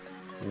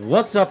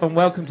What's up and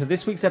welcome to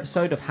this week's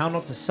episode of How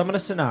Not to Summon a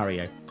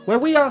Scenario, where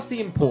we ask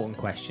the important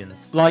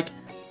questions, like,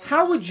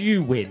 how would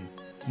you win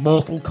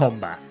Mortal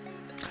Kombat?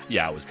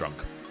 Yeah, I was drunk.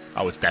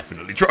 I was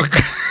definitely drunk.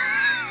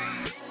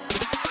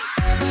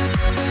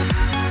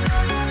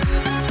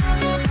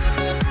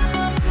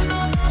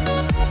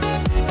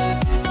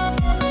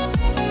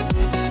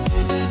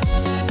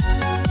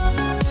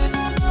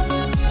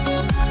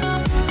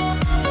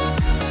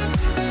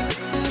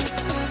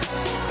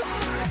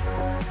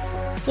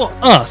 What,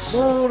 us?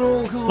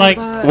 Mortal Kombat. Like,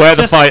 We're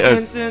the just-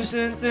 fighters.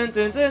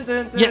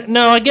 Yeah,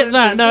 no, I get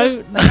that.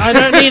 No, I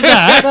don't need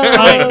that. Mortal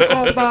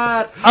Like,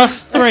 Kombat.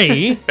 us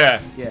three, Yeah.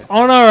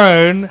 on our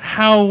own,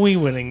 how are we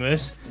winning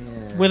this?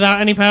 Without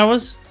any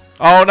powers?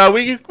 Oh no,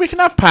 we can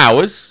have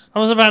powers. I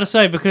was about to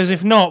say, because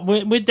if not,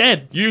 we're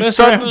dead. You've First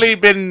suddenly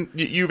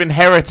you've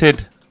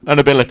inherited an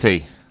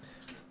ability.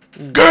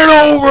 Get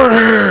over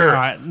here!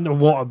 round. Right,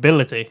 what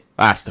ability?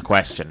 That's the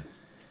question.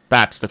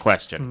 That's the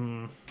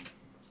question.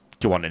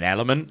 Do you want an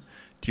element?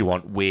 Do you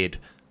want weird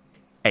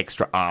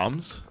extra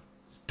arms?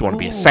 Do you want to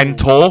be a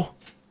centaur?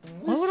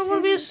 Why would I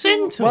want to be a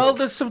centaur? Well,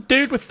 there's some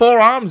dude with 4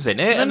 arms in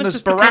it, Then and it there's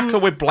just Baraka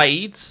become- with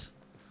blades.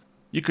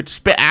 You could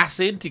spit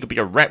acid. You could be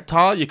a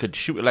reptile. You could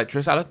shoot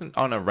electricity. I don't think.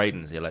 Oh no,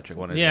 Raiden's the electric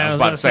one. Isn't Yeah, he? I I was was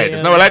about about to to say, say,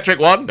 there's yeah. no electric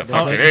one. The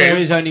fuck it There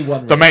is. is only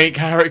one The Raiden. main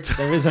character.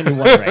 There is only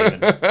one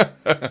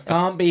Raiden.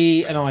 Can't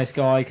be an ice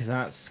guy because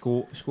that's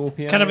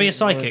Scorpio. Can I be a Or is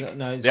psychic? it-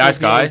 No, The ice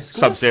guy, Scorpio-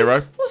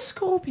 Sub-Zero. What's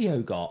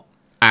Scorpio got?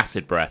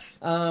 Acid breath.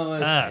 Oh,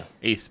 okay.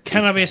 Ah.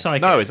 Can I be a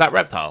psychic? No, is that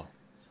reptile?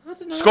 I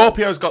don't know.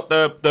 Scorpio's got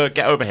the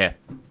get over here.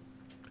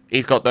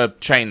 He's got the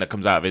chain that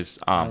comes out of his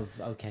arm.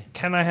 Oh, okay.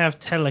 Can I have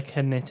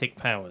telekinetic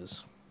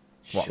powers?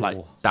 What, Sure. like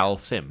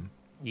Dalsim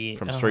Yeah.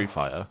 from Street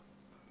Fighter?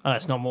 Oh,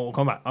 it's not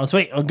Mortal Kombat. Oh,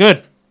 sweet. Oh,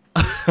 good.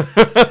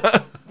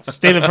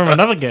 Steal it from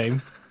another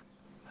game.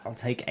 I'll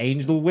take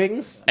Angel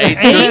Wings.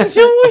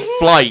 Angel Wings?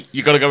 Flight.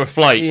 You got to go with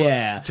flight.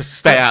 Yeah. Just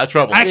stay out of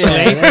trouble. Actually-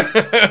 Yeah,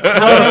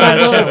 how do I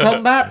Mortal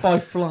Kombat? By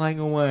flying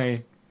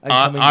away and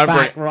coming I'm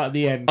back right at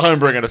the end. I'm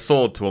bringing a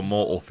sword to a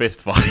mortal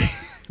fist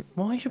fight.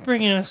 Why are you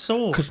bringing a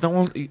sword? Because no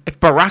one. If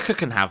Baraka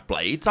can have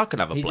blades, I can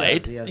have a He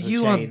blade. does, he has the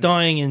You are chain.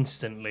 dying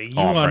instantly. You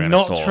Oh, I'm are bringing a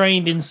not sword.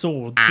 trained in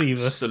swords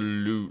either.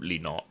 Absolutely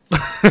not.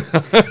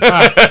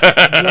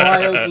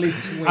 wildly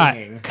swinging.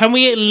 Right, can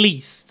we at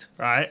least,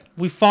 right?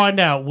 We find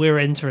out we're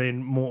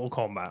entering Mortal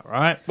Kombat,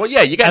 right? Well,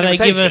 yeah, you get And an they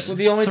give invitation. us- Well,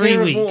 the idea 3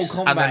 of weeks. Mortal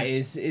And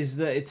Kombat then- is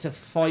that it's a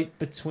fight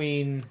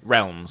between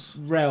realms.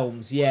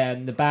 realms, yeah,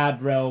 and the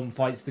bad realm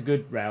fights the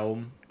good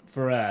realm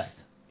for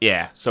Earth.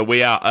 Yeah, so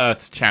we are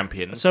Earth's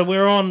champions. So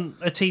we're on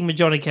a team with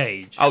Johnny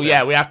Cage. oh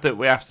yeah, we have to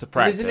But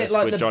practice isn't it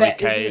like with the Johnny isn't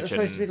it Cage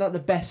supposed to be and like the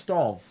best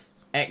of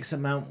X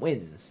amount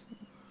wins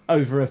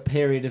over a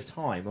period of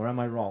time, or am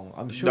I wrong?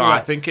 I'm sure. no,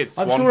 like- I think it's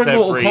I'm once sure in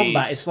Mortal every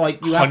Kombat it's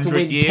like you have to 100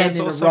 win 10 years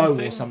in a or row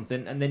something. or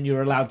something, and then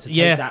you're allowed to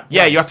Yeah. take that.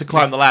 Yeah, you have place. to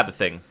climb the ladder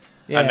thing,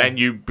 Yeah. and then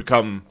you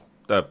become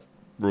the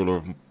ruler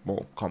of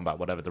Mortal Kombat,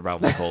 whatever the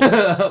realm is called.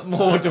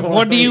 Mordor.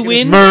 What do you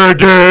win?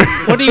 Murder.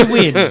 What do you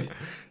win?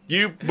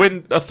 You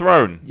win a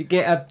throne, You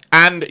get a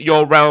and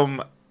your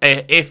realm.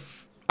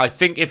 If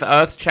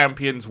Earth's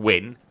champions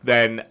win,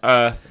 then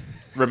Earth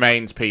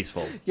remains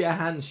peaceful. get a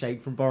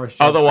handshake from Boris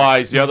Johnson.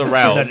 Otherwise, the other That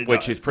realm, it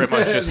which does. is pretty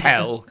much just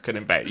hell, can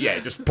invade. Yeah,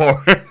 just pour.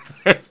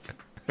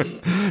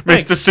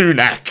 Mr.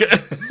 Sunak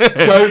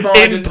Joe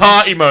Biden, in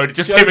party mode,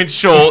 just Joe- him in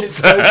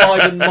shorts. Joe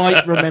Biden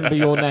might remember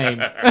your name.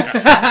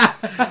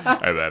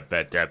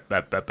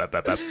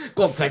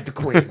 God save the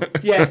Queen.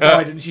 Yes,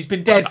 Biden. She's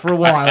been dead for a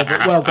while,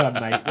 but well done,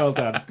 mate. Well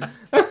done.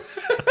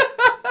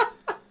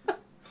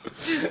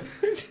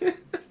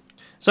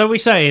 So we're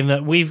saying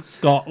that we've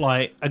got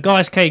like a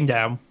guy's came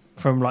down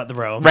from like the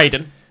realm.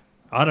 Raiden.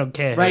 I don't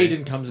care. who.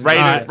 Raiden comes in.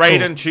 Right, cool.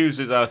 Raiden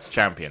chooses Earth's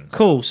champions.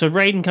 Cool. So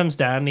Raiden comes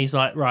down and he's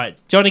like, right,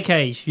 Johnny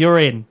Cage, you're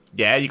in.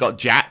 Yeah, you got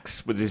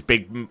Jax with his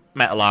big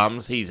metal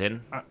arms. He's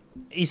in.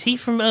 Is he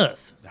from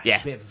Earth?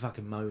 Yeah. A bit of a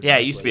fucking moan. Yeah,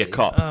 he used to be a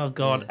cop. Oh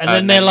god. And And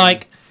then they're then-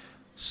 like,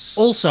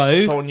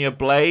 also, Sonya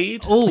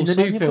Blade. oh, In the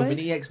new Sonya film, Blade?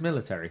 in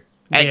ex-military.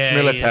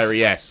 Ex-military,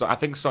 Yeah, yes. I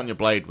think Sonya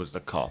Blade was the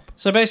cop.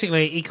 So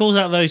basically, he calls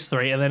out those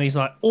three, and then he's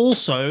like,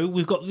 also,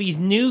 we've got these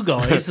new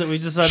guys that we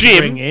decided Jim. to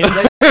bring in.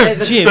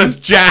 There's, a, Jim. There's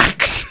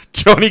Jax,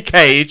 Johnny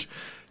Cage,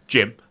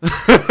 Jim. there's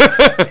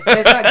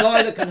that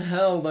guy that can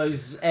hurl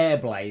those air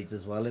blades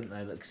as well, isn't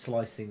there? That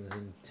slice things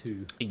in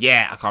two.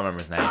 Yeah, I can't remember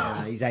his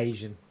name. He's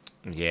Asian.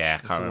 Yeah,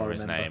 I can't all I remember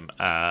his remember.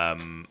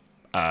 name.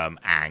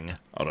 Ang.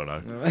 I don't know.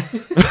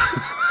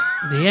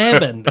 The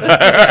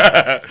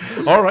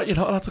Airbender. All right, you're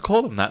not allowed to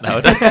call him that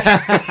nowadays.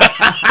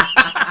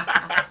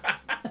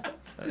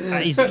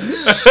 He's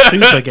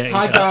super getting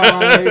Hi cut.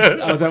 guys.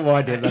 Oh, don't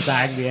mind him. That's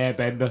Ang the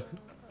Airbender.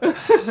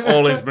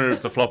 All his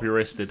moves are floppy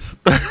wristed.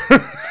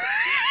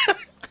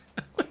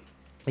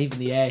 Even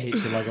the air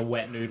hits you like a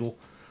wet noodle.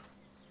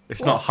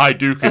 It's not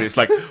Hadouken, it's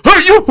like,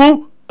 hey,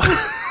 yoo-hoo!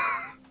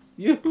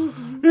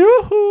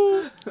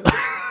 Yoo-hoo!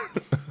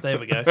 There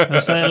we go.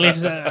 So at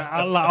least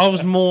I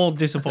was more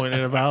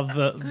disappointed about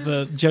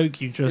the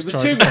joke you It just was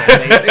tried too to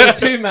manly. It was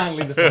too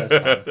manly the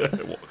first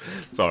time.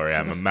 Sorry,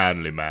 I'm a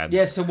manly man.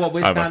 Yeah, so what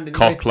we're I'm standing. a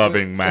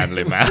cock-loving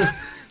manly man.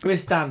 We're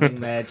standing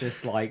there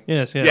just like,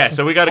 Yes, Yeah,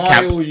 so we go to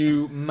hi camp, all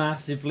you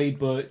massively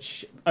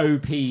butch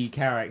OP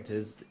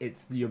characters,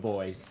 it's your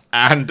boys.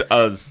 and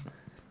us.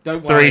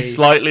 Don't Three worry,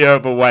 slightly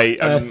overweight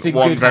and Earth's in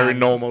one good very hands.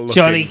 normal looking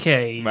Johnny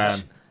Cage.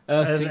 man.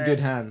 Earth's in good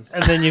hands.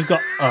 And then you've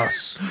got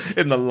us.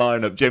 In the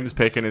lineup, Jim's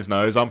picking his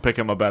nose, I'm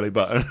picking my belly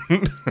button.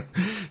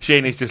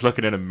 Sheeny's just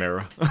looking in a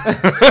mirror.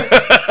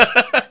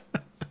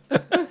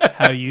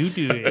 How you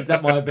doing? Is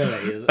that my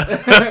ability? Is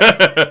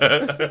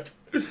it?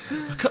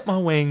 Look at my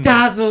wings.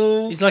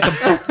 Dazzle! He's like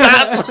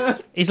a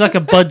he's like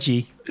a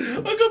budgie.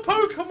 Look at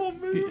Pokemon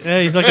move.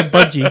 Yeah, he's like a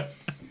budgie.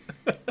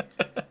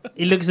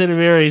 He looks in the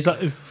mirror. He's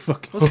like, oh,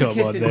 fuck, What's the come on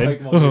kissing then.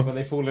 Pokemon move when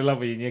they fall in love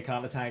with you and you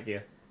can't attack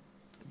you?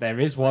 There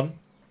is one.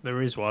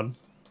 There is one.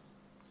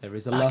 There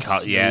is a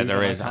lust. yeah, move,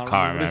 there and is. I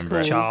can't what it's remember it.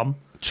 called. Charm.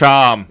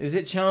 Charm. Is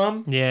it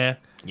Charm? Yeah,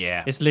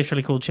 Yeah, it's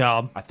literally called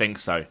Charm. I think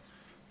so.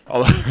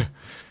 Although,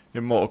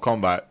 in Mortal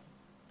Kombat,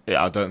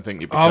 yeah, I don't think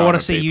you'd be I want charming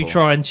to see you people.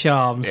 try and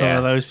charm some Yeah.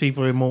 of those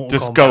people in Mortal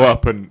Just Kombat. go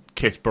up and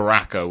kiss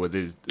Baraka with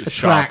his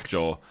shark Attract.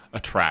 jaw.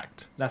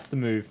 Attract. That's the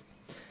move.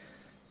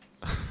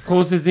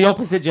 Causes the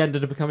opposite gender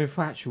to become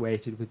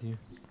infatuated with you.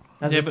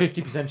 That's Yeah, a but-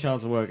 50%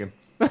 chance of working.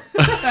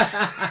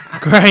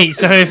 Great.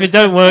 So if it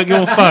don't work,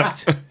 you're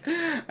fucked.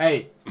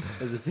 Hey,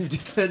 there's a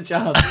 50%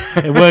 chance.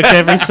 It works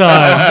every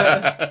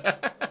time.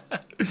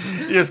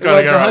 You just It gotta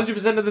works go up.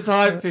 100% of the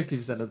time,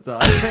 50% of the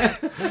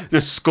time.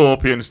 Just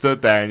Scorpion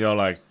stood there and you're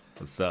like,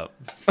 what's up?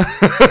 Get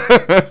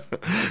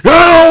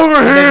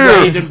over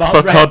here! Raiden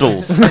For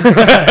cuddles.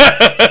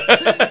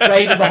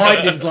 Raiden behind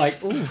him's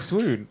like, ooh,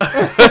 swoon.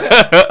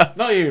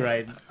 Not you,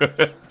 Raiden.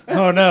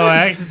 Oh no,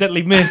 I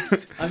accidentally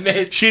missed. I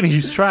missed.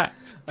 Sheeny's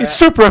tracked. It's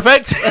super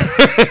effective.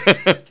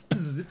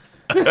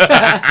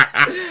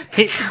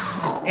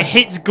 It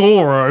hits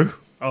Goro.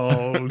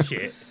 Oh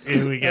shit.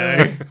 Here we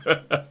go.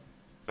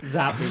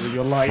 Zap me with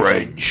your lightning.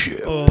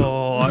 Friendship.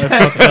 Oh, I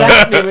fucked up.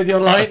 Zap me with your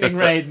lightning,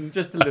 Raiden.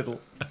 Just a little.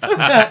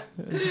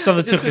 Just on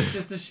the Just, tuchus.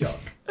 just a shot.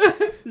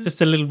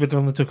 Just a little bit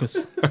on the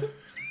tuchus.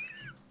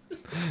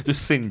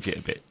 Just singe it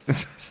a bit.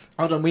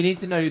 Hold on, we need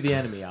to know who the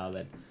enemy are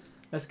then.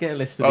 Let's get a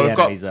list of Oh, the we've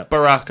enemies got up.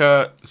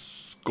 Baraka,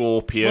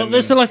 Scorpion. Well,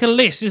 there's like a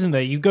list, isn't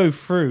there? You go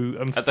through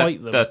and at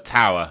fight them. the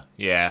tower,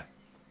 yeah.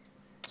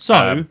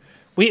 So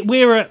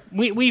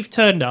we've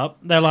turned up.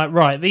 They're like,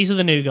 right, these are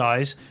the new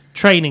guys.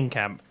 Training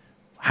camp.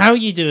 How are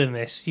you doing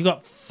this? You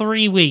got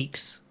 3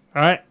 weeks,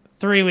 all right?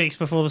 3 weeks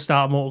before the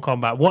start of Mortal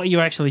Kombat. What are you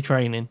actually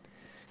training?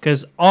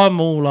 Because I'm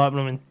all like,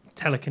 I'm in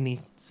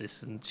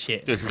telekinesis and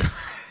shit.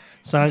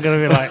 So I'm gonna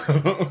be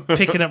like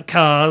picking up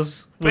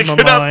cars with my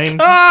mind,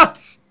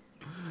 cars!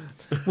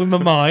 with my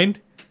mind,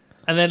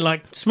 and then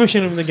like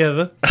smushing them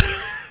together,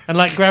 and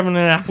like grabbing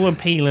an apple and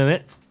peeling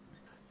it.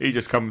 He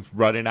just comes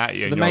running at you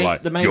So and the you're main,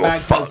 like, the main you're bad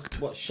guy's,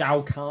 fucked. what,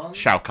 Shao Kahn?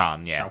 Shao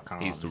Kahn, yeah. Shao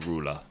Kahn. He's the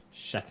ruler.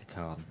 Shaka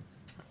Khan.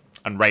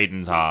 And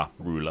Raiden's our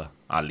ruler,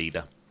 our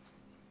leader.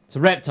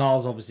 So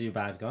Reptile's obviously a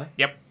bad guy.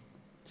 Yep.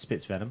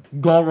 Spits venom.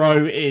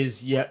 Goro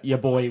is your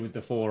boy with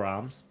the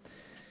forearms.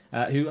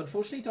 Who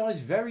unfortunately dies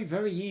very,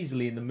 very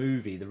easily in the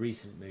movie, the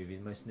recent movie,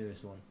 the most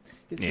newest one.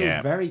 Gets killed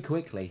Yeah. very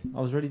quickly. I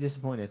was really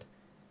disappointed.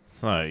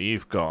 So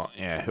you've got,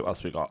 who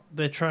else we got?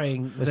 They're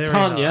trying. There's very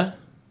Tanya, hard.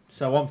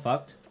 so I'm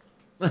fucked.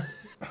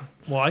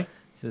 Why?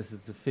 This is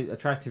the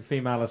attractive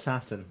female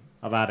assassin.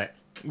 I've had it.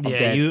 I'm Yeah,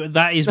 dead.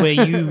 that is where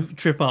you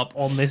trip up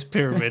on this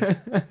pyramid.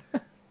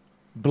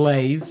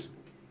 Blaze.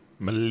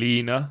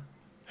 Melina.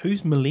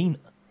 Who's Melina?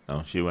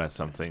 Oh, she wears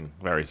something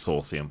very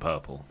saucy and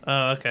purple.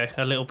 Oh, okay,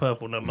 a little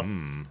purple number.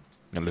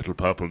 A little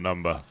purple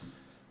number.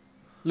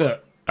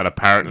 Look, And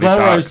apparently dark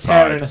Goro's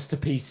tearing side. us to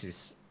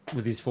pieces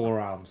with his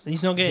forearms.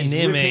 He's not getting He's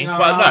near ripping me. our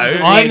But arms no,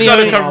 and I'm he's the got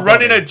to only- come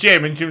run in a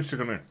gym and Jim's just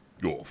going to,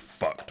 you're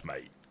fucked,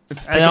 mate.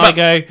 Just pick And him I up.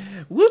 go,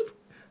 whoop.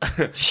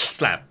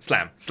 Slam,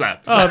 slam, slam,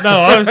 Oh slam. no,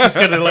 I was just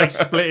gonna like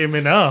split him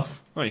in half.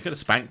 Oh, you could have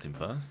spanked him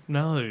first.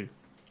 No,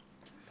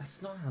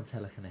 That's not how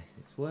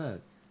telekinetics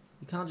work.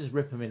 You can't just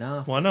rip them in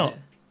half. Why not?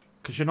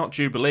 Because you're not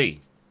Jubilee.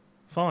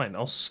 fine,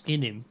 I'll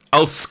skin him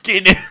I'll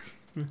skin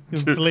him.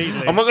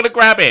 completely. I'm not going to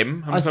grab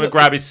him. I'm just going to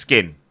grab his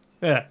skin.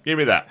 Yeah, Give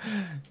me that.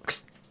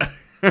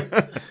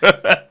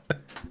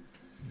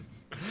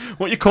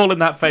 What you calling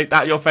that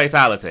that your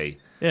fatality?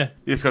 yeah,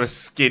 You just got to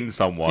skin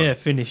someone. yeah.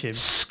 Finish him.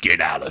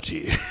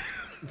 Skinality.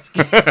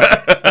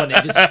 And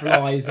it just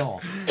flies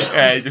off.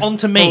 Yeah, he just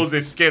Onto me. pulls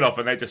his skin off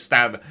and they just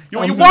stand there.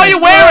 Onto Why are you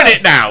me. wearing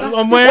it now?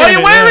 I'm Why wearing are you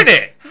it, wearing yeah.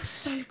 it? That's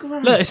so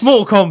gross. Look, it's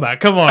Mortal Kombat.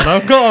 Come on,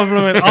 I've got.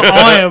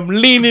 I am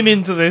leaning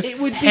into this. It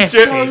would be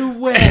heavily. so He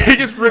wet.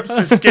 just rips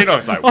his skin off.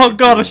 It's like, Oh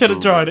god, I should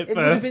have tried it It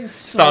would have first. been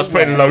so Starts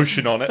putting wet.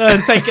 lotion on it.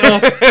 And take it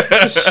off,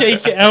 just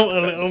shake it out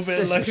a little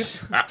bit. Like,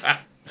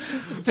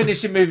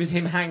 Finishing move is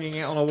him hanging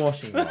it on a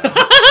washing line.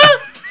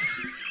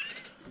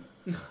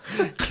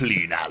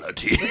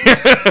 Cleanality.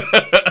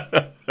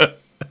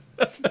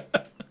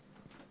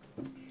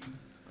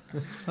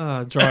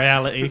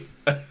 dryality.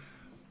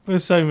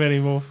 There's so many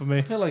more for me.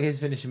 I feel like his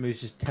finishing move's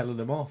just telling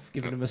them off,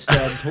 giving them a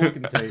stern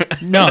talking to.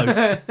 No,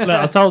 look,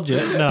 I told you.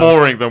 No,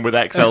 Boring them with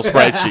Excel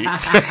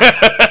spreadsheets.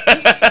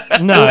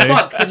 You're no.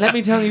 fucked, and let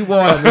me tell you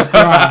why on this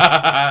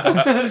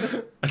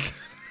graph.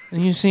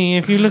 And you see,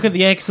 if you look at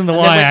the X and the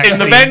Y then axis, In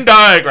the Venn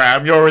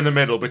diagram, you're in the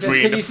middle says,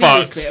 between "Can you see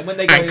this fucked bit?" And when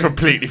they and go-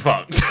 completely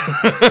fucked.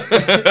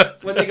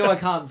 When they go, I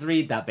can't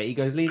read that bit. He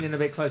goes, lean in a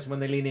bit closer. When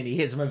they lean in, he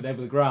hits them over there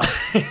with the ground.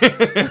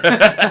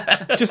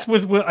 just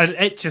with an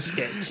etch a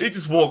sketch. He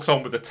just walks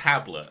on with a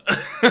tablet.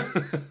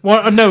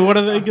 What? No, what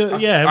are they?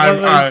 Yeah,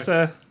 one of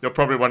those You're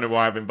probably wondering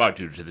why I've invited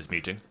you to this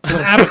meeting.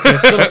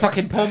 abacus. Sort of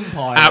fucking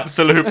Pompeii.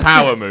 Absolute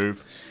power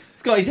move.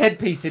 He's got his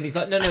headpiece in. He's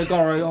like, no,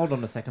 Goro, hold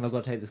on a second. I've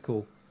got to take this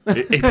call.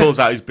 He pulls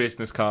out his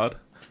business card,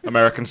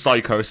 American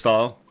Psycho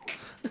style,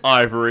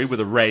 ivory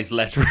with a raised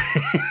lettering.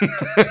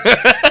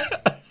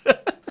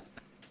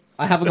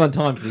 I haven't got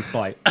time for this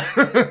fight.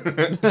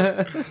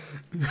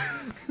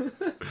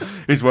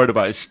 He's worried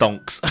about his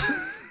stonks.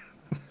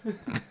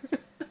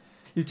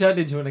 You turned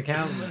into an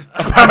accountant.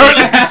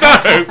 Apparently so.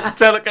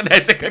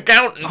 Telekinetic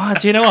accountant. Oh,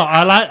 do you know what?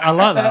 I like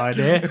that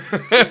idea.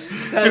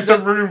 Just a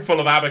room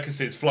full of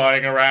abacuses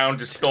flying around,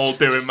 just all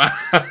doing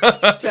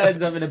math.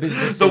 Turns up in a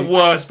business The suit.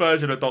 worst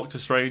version of Doctor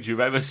Strange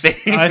you've ever seen.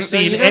 I've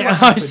seen you know what I've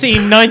happens?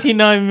 seen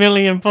 99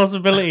 million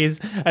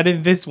possibilities, and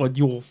in this one,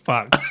 you're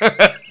fucked.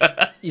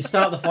 You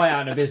start the fight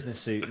out in a business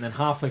suit, and then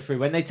halfway through,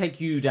 when they take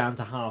you down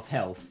to half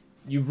health,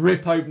 you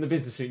rip open the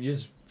business suit and you're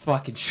just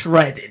fucking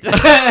shredded.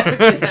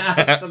 Just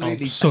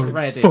absolutely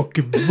shredded.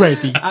 fucking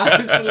ready.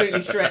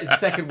 Absolutely shredded.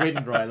 Second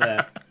wind right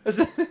there.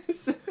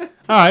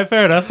 All right,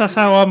 fair enough. That's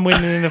how I'm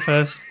winning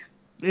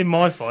in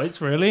my fights,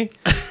 really.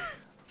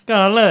 Go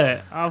on,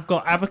 look. I've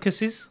got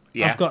abacuses.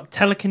 Yeah. I've got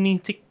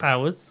telekinetic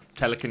powers.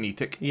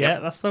 Telekinetic. Yeah,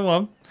 Yep. that's the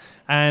one.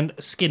 And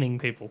skinning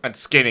people. And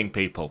skinning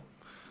people.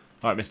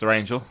 All right, Mr.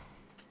 Angel.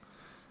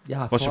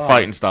 Yeah, What's your fly.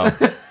 fighting style?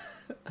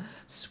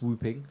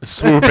 Swooping.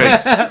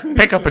 Swooping.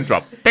 Pick up and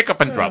drop. Pick up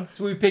and drop.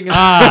 Swooping and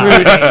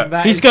swooning.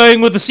 That He's is- going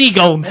with the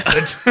seagull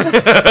method.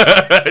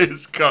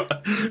 It's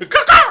got... What's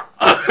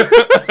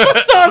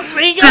that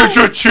seagull? Here's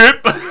your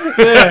chip.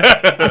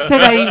 I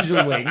said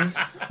angel wings.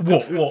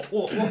 What?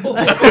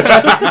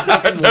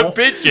 That's a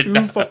pigeon.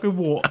 Who fucking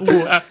what?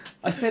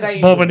 I said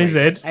angel Bob on wings.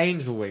 his head.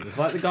 Angel wings.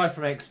 Like the guy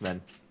from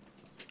X-Men.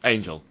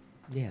 Angel.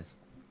 Yes.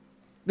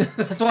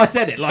 That's why I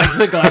said it, like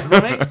the guy from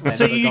X-Men.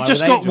 So the you guy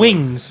just with got angel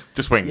wings.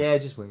 Just wings. Yeah,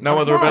 just wings. No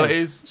I other fly.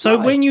 abilities? So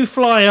Fly. when you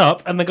fly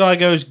up and the guy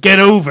goes, "Get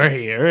over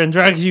here," and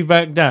drags you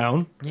back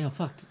down, Yeah,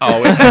 fucked.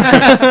 Oh,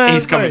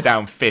 he's coming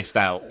down fist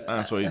out.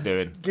 That's what he's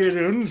doing. get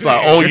in. It's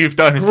like all you've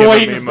done is given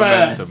me Groin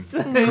momentum. first.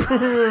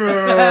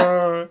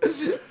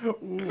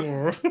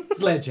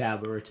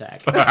 Sledgehammer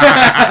attack.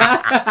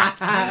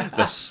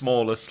 The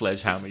smallest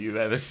sledgehammer you've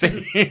ever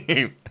seen.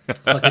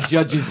 It's like a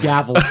judge's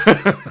gavel.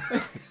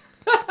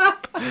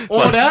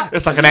 Order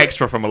It's like an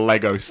extra from a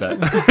Lego set.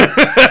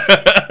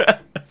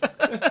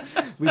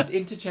 with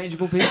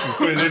interchangeable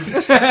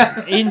pieces.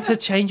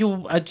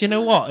 Interchangeable. Do you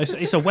know what?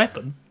 It's a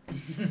weapon.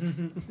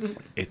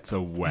 It's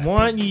a weapon.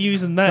 Why aren't you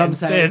using that Some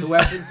say instead? it's a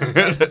weapon, some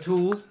say it's a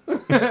tool.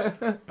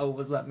 Oh,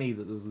 was that me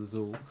that was the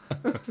tool?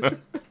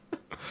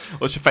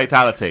 What's your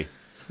fatality?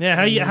 Yeah,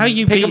 how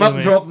you Pick beat them up him,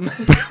 and mate? drop them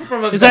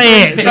from a Is that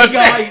it? big That's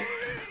guy.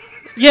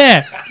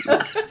 Yeah,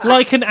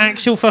 like an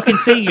actual fucking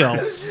seagull.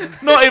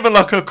 Not even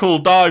like a cool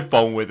dive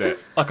bomb with it.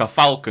 Like a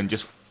falcon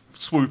just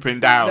swooping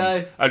down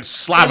No. and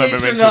slamming him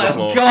Literally into like, the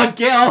floor. oh God,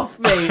 get off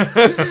me!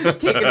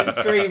 Kicking and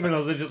screaming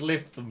as I just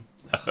lift them.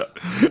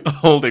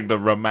 Holding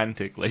them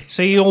romantically.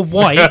 So you're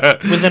white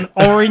with an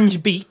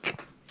orange beak,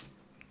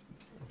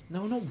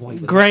 No, not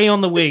white. grey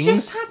on the wings.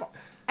 Just have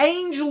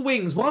angel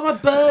wings. Why am I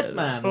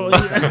Birdman? Oh,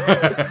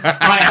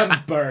 I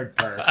am bird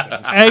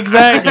person.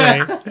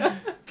 Exactly.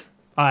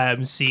 I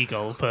am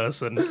seagull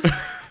person.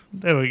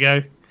 There we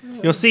go.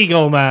 You're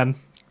seagull man.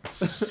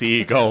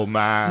 Seagull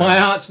man. My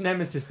arch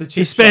nemesis, the chip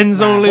He spends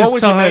shop all man. his What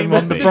would your time name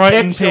on the be?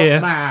 Brighton Chip shop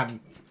Pier. man.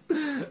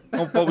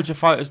 What would your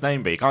fighter's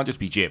name be? It can't just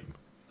be Jim.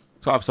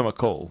 It's got to have something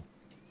cool.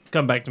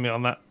 Come back to me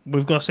on that.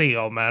 We've got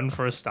seagull man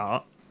for a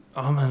start.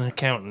 I'm an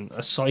accountant,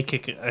 a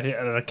psychic,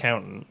 an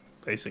accountant,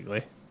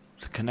 basically.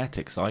 It's a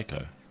kinetic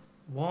psycho.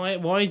 Why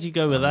did you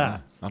go with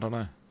that? I don't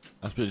know.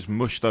 That's just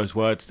mush those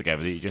words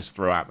together that you just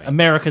threw at me.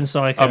 American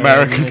psycho.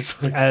 American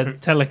and a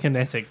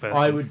telekinetic person.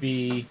 I would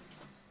be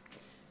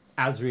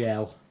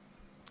Azrael,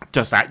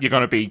 Just that you're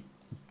going to be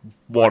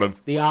one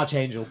of the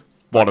archangel.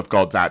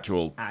 God's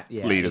actual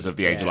Yeah, leaders of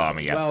the Angel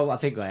Army. Yeah, Well, I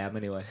think I am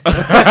anyway.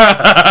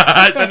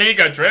 it's an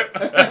ego trip.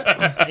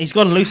 He's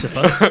gone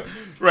Lucifer.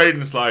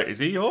 Raiden's like, is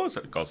he yours?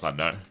 God's like,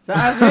 no. Is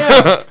that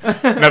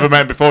Azrael? Never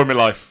met him before in my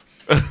life.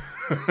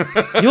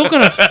 You're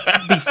gonna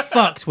be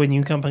fucked when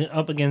you come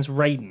up against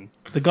Raiden,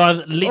 the guy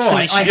that literally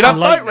Alright, I shoots have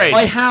lightning. fight Raiden.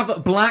 I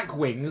have black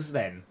wings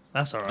then.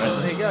 That's all right.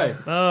 There you go.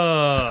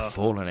 Oh,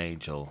 Fallen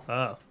angel.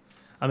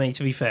 I mean,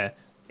 to be fair,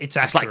 it's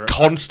It's accurate. like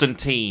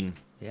Constantine.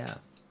 Yeah.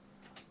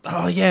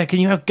 Oh yeah, can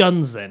you have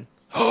guns then?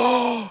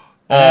 Oh,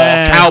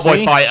 cowboy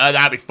see? fighter,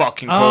 that'd be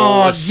fucking cool.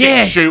 Oh, A six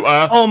yes.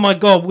 shooter. Oh my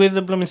god, with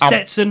the blooming I'm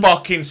Stetson.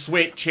 fucking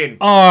switching.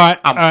 All right,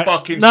 I'm all right.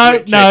 fucking no,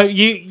 switching. no,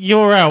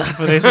 you're out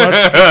for this one.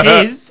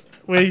 It is.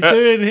 Well, he's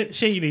doing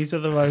Sheenies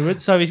at the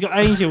moment, so he's got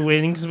angel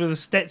wings with a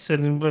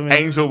Stetson and blooming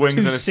Angel wings two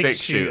and a six six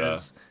shooter.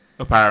 shooters.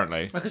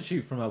 Apparently. I could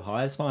shoot from up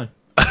high, it's fine.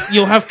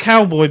 you'll have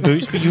cowboy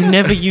boots, but you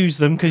never use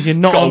them because you're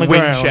It's not got on the a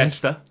ground.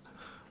 Winchester.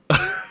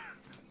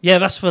 Yeah,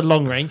 that's for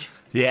long range.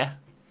 Yeah.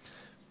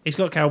 He's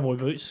got cowboy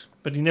boots,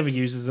 but he never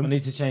uses I them.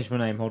 need to change my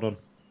name. Hold on.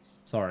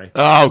 Sorry.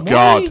 Oh, are you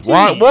God. doing?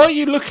 What are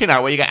you looking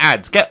at where you get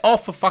ads? Get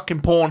off of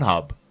fucking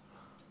Pornhub.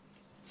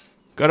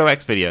 Go to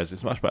X videos.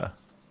 It's much better.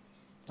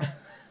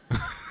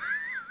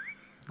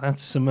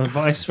 That's some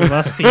advice from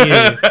us to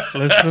you,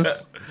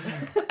 listeners.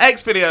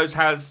 X videos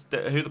has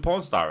who the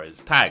porn star is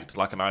tagged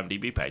like an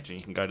IMDb page, and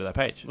you can go to their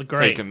page. So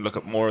Great. you can look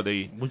at more of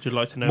Would you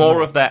like to know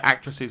more of their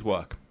actresses'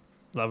 work.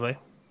 Lovely.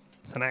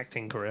 It's an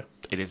acting career.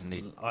 It is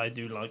indeed I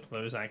do like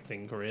those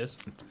acting careers.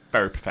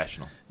 very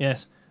professional.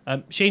 Yes.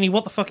 Sheeny,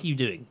 what the fuck are you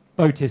doing?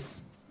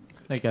 Botis.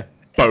 There you go.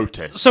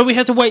 Botus. So we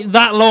had to wait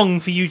that long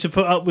for you to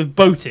put up with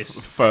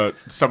Botis. For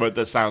something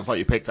that sounds like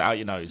you picked it out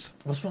your nose.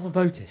 What's wrong with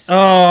Botis?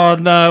 Oh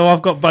no,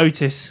 I've got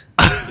Botis.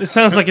 It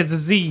sounds like a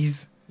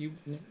disease. You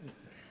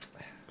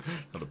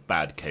Not a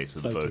bad case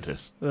of the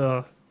Botus. Botus.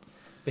 Ugh.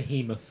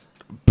 behemoth.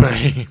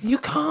 You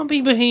can't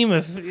be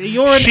Behemoth.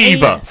 You're an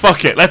Shiva.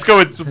 Fuck it. Let's go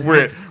with some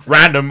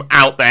random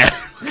out there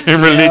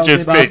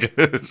religious Beelzebub.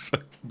 figures.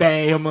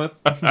 Behemoth.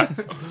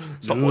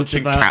 Stop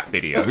watching Beelzebub. cat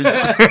videos.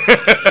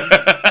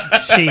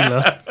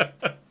 Sheila.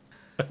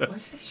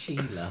 What's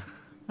Sheila?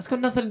 That's got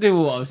nothing to do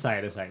with what I was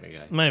saying a second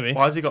ago. Maybe.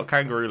 Why has he got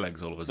kangaroo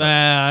legs all of a sudden?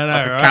 I know,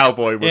 Like a right?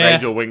 cowboy with Yeah.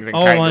 angel wings and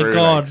Oh my kangaroo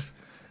God. legs.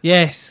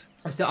 Yes.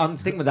 I'm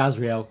sticking with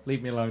Azrael.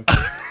 Leave me alone.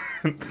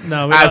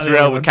 No. we like the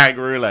Azrael other with one.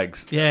 kangaroo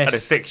legs. Yes. And a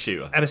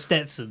six-shooter. And a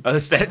Stetson. And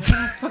a Stetson.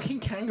 Fucking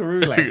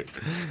kangaroo leg.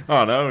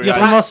 Oh, no. You're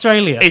from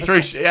Australia. He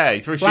threw Sheila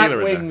Black in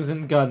there. wings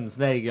and guns.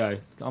 There you go.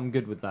 I'm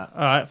good with that.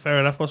 All right, fair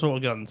enough. What sort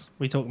of guns?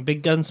 We talking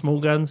big guns, small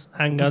guns,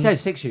 You handguns? said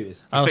 6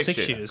 shooters. Oh, Six-shooter.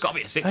 six shooters. It's got to be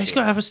a Oh, he's six-shooter.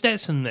 got to have a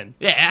Stetson then.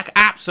 Yeah,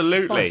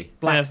 absolutely.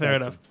 Black Yeah, fair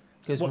Stetson. enough.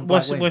 Goes What, with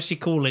black what's she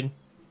calling?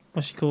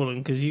 What's she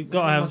calling? Because you've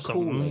got to What am have I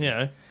something, calling? you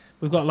know.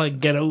 We've got like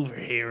get over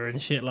here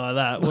and shit like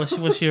that. What's your?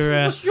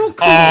 What's your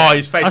Oh,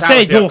 his I fatality.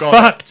 said you're I've got it.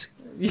 fucked.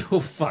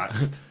 You're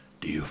fucked.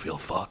 Do you feel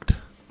fucked?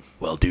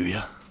 Well, do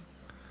ya?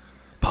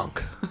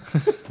 Punk.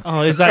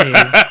 Oh, is that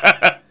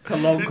it? It's a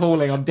long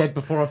calling. I'm dead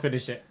before I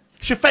finish it.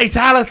 It's your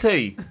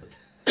fatality!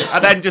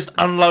 And then just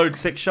unload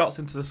 6 shots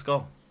into the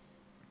skull.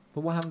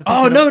 But what happened?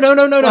 Oh no.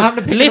 What happened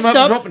to picking Lift them up,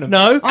 up. and dropping them?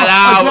 No. Oh,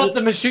 I Hello. drop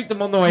them and shoot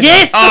them on the way.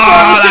 Yes, that's Oh, what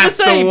I was that's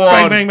the going to say.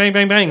 one. Bang, bang, bang,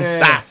 bang, bang. Yeah.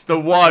 That's the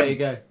There you one.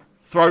 go.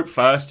 Throat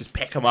first, just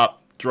pick them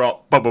up,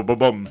 drop, boom, boom, boom,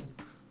 boom.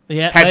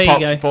 Yeah, Head there you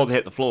pops go. before they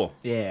hit the floor.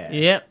 Yeah. Yep.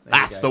 There you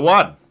That's go. the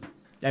one.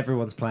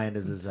 Everyone's playing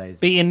as Azaze.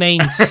 But your name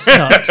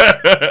sucks.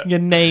 Your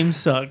name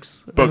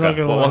sucks. I'm not Booger.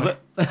 gonna What was lie.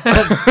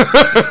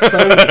 it?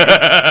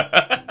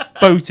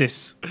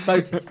 Botis.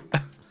 Botus.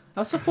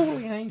 That's a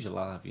falling angel,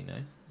 I'll have you know.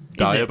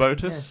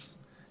 Diabotus? Yes.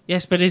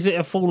 Yes, but is it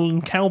a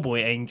fallen cowboy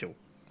angel?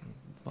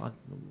 I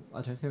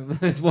don't think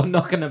there's one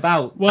knocking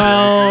about.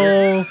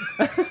 Well,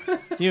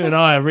 you and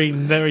I are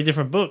reading very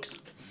different books.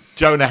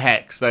 Jonah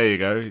Hex. There you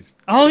go.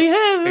 Oh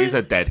yeah. He's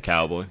a dead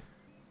cowboy.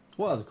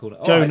 What other call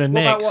it? Jonah What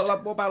next.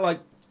 about, what about like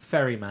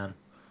ferryman?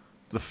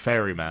 The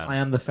ferryman. I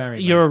am the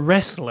ferryman. You're a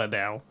wrestler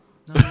now.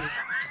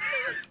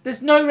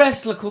 There's no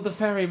wrestler called the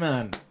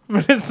ferryman.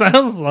 But it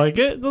sounds like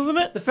it, doesn't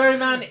it? The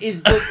ferryman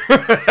is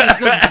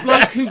the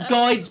bloke who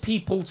guides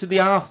people to the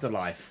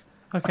afterlife.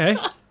 Okay.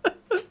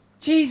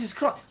 Jesus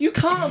Christ. You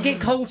can't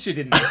get cultured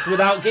in this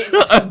without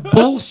getting some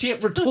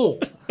bullshit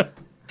retort.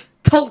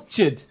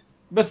 Cultured.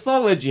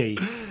 Mythology.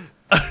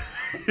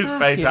 His Fucking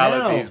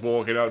fatality hell. is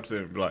walking up to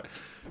him like,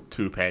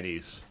 2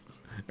 pennies.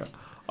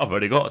 I've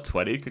only got a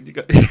 20. Can you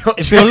go?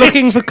 If you're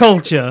looking for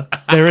culture,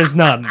 there is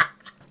none.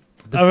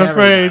 The I'm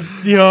afraid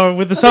ferryman. you're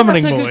with the I think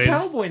summoning that's a boys. good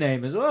cowboy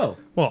name as well.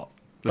 What?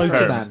 The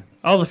ferry- Motorman.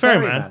 Oh, the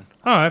ferryman. Ferryman.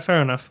 All right,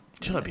 fair enough.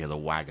 Should I be the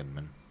wagon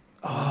man?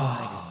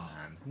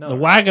 No. The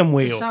wagon Just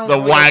wheel. sounds The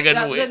like- wagon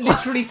that, wheel. that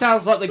literally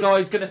sounds like the guy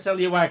who's going to sell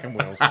you wagon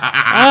wheels.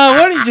 Why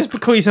don't you just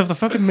call yourself the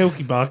fucking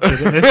Milky Bar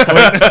kid at this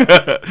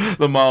point?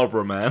 The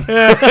Marlboro man.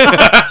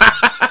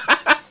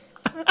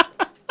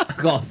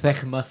 Got a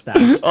thick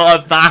mustache. Oh,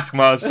 a thick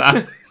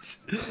mustache.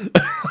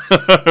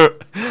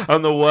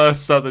 And the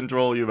worst southern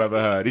drawl you've ever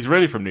heard. He's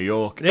really from New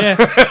York. Yeah.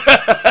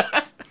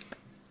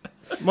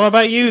 What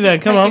about you then?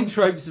 Come Taking on.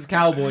 tropes of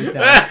cowboys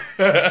down.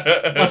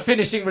 My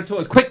finishing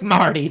retort is, quick,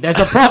 Marty, there's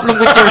a problem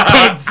with your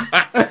kids.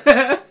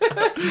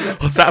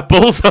 What's that,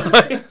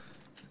 bullseye?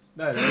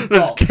 No, that was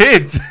There's Doc.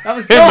 kids That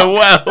was in Doc. the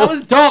well. That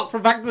was Doc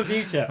from Back to the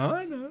Future.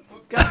 I know.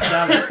 God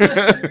damn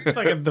it. It's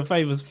fucking the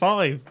famous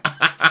five.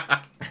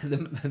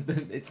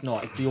 It's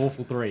not. It's the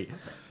awful 3.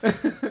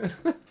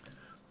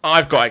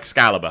 I've got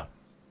Excalibur.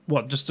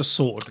 What? Just a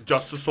sword?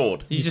 Just a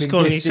sword. You You've just been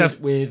calling gifted yourself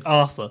with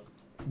Arthur?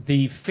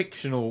 the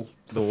fictional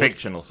The sword.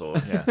 fictional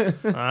sword, yeah.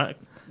 All right.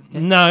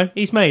 No,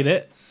 he's made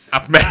it.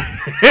 I've made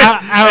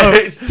Out of-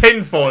 it's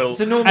tinfoil It's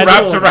a normal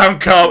wrapped sword.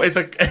 around it's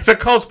a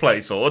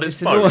cosplay sword.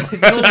 It's It's a, foam.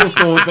 it's a normal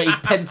sword, but he's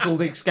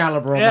penciled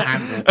Excalibur on Yeah.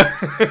 the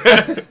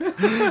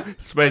handle.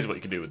 It's amazing what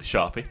you can do with the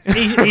Sharpie.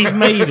 he's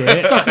made it.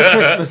 Stuck a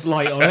Christmas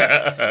light on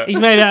it. He's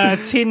made it out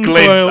of tin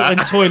Glint foil that.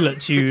 and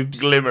toilet tubes.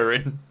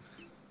 Glimmering.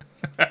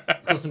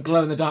 It's got some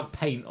glow in the dark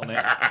paint on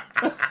it.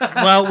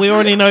 Well, we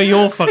already know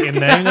your fucking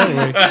name, don't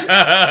we?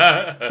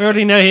 We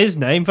already know his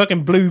name.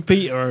 Fucking Blue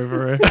Peter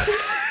over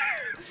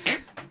here.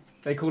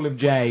 They call him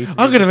Jay.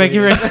 I'm gonna make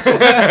you ready.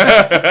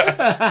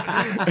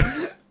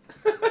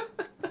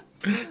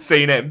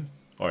 Seen him.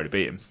 Already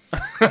beat him.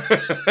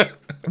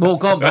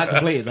 Mortal Kombat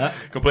completed that.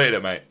 Completed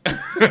it, mate.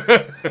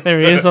 There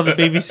he is on the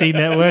BBC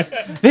network.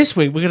 This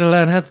week we're going to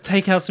learn how to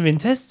take out some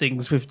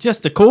intestines with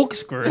just a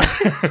corkscrew.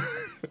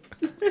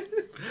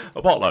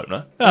 A bottle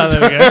opener. Oh,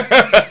 there we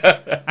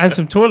go. And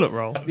some toilet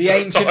roll. The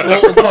ancient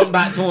Mortal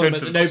Kombat tournament that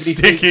Some nobody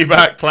sticky speaks.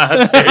 back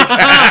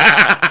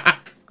plastic.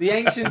 The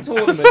ancient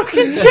tournament.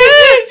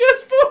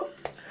 Just fall.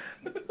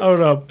 Hold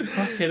on.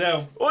 Fucking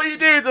hell. What are you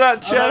doing to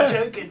that chair?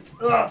 joking.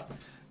 Ugh.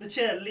 The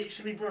chair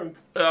literally broke.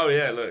 Oh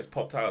yeah, look, it's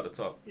popped out at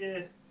the top.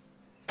 Yeah.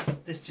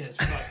 This chair's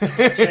fucked.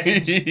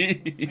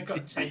 I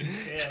got changed.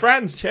 It's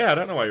Fran's chair. I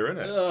don't know why you're in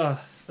it. Ugh,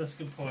 that's a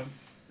good point.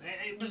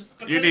 It was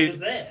because You it need was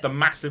there. the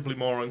massively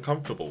more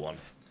uncomfortable one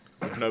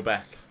with no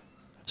back.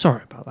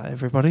 Sorry about that,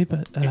 everybody, but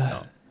It's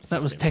not. It's that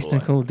just was been polite.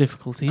 technical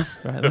difficulties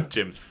right there.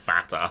 Jim's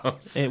fat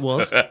ass. It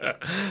was.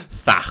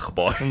 Thach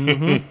boy.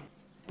 Mm-hmm.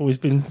 Boy's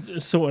been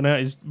sorting out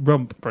his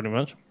rump, pretty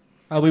much.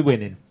 Are we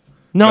winning?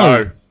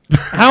 No.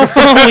 How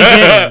far are we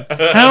getting?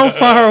 How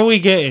far are we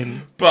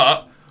getting?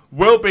 But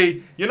we'll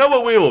be. You know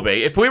what we will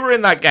be? If we were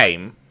in that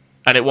game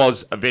and it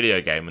was a video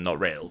game and not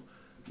real,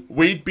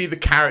 we'd be the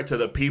character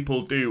that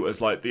people do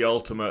as like the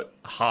ultimate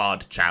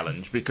hard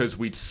challenge because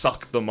we'd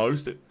suck the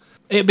most.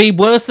 It'd be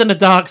worse than a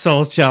Dark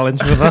Souls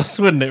challenge with us,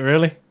 wouldn't it,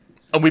 really?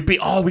 And we'd be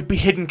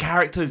hidden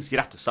characters. You'd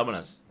have to summon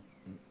us.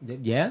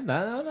 Yeah,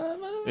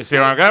 no. You see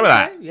where I'm going with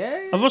that?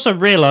 Yeah. I've also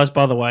realised,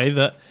 by the way,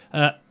 that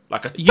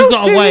Like a you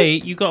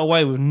got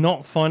away with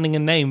not finding a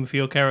name for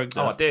your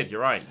character. Oh, I did.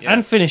 You're right. Yeah.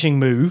 And finishing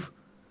move.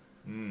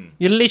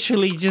 You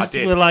literally just I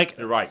did. were like,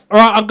 You're right. all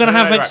right, I'm going to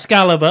have Right.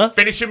 Excalibur.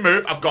 Finishing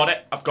move. I've got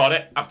it.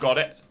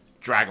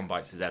 Dragon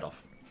bites his head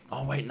off.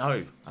 Oh wait,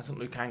 no. Hasn't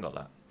Liu Kang got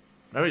that?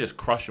 Maybe just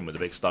crush him with a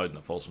big stone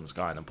that falls from the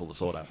sky and then pull the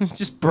sword out.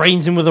 Just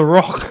brains him with a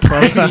rock.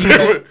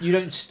 You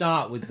don't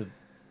start with the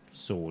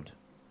sword.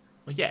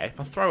 Well, yeah, if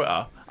I throw it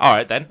up. All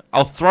right, then.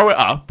 I'll throw it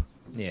up.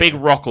 Yeah. Big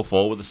rock will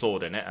fall with the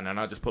sword in it, and then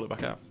I'll just pull it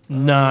back out.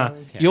 Nah,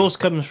 Okay. yours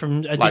comes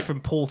from a Like,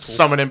 different portal.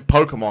 Summoning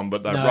Pokemon,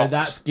 but they're No, rocks.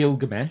 that's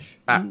Gilgamesh.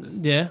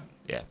 Yeah,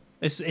 Yeah.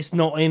 it's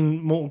not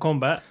in Mortal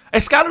Kombat.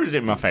 Excalibur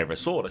isn't my favourite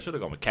sword. I should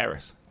have gone with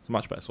Keris. It's a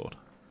much better sword.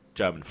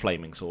 German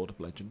flaming sword of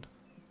legend.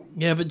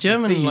 Yeah, but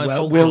German See you like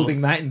folklore-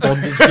 wielding that in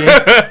bondage gear.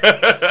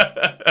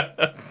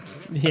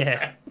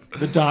 Yeah,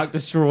 The Dark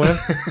Destroyer.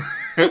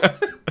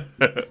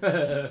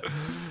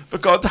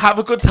 But got to have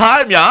a good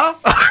time, yeah?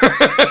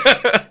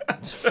 why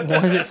is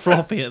it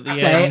floppy at the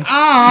Say end?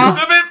 ah.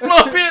 It's a bit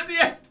floppy at the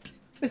end.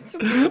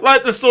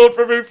 Like the sword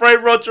from Who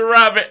Framed Roger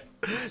Rabbit.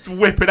 It's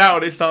whipping out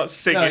and it starts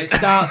singing. No, it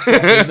starts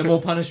floppy. The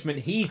more punishment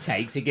he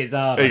takes, it gets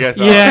harder. He gets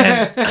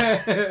Yeah,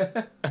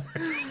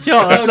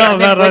 John, that's not a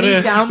bad When he's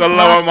idea. down the past-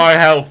 lower my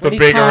health, the when he's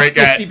bigger it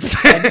past gets.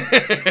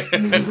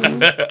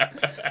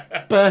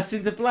 50%, bursts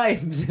into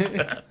flames.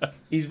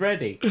 He's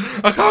ready.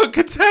 I can't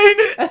contain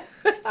it.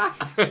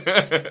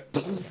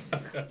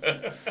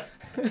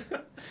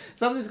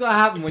 Something's got to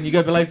happen when you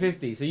go below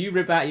 50. So you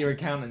rip out your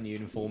accountant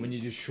uniform and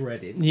you're just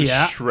shredded.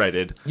 Yeah.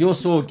 Shredded. Your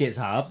sword gets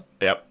hard.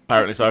 Yep,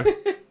 apparently so.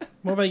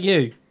 What about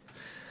you?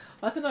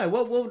 I don't know.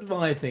 What would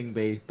my thing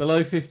be?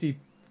 Below 50%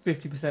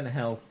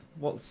 health.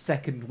 What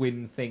second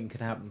win thing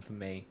could happen for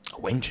me?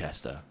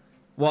 Winchester.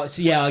 What?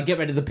 So yeah, I get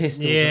rid of the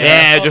pistols. Yeah.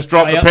 Yeah, just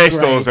drop I the upgrade.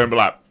 pistols and be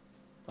like,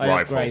 I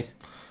rifle.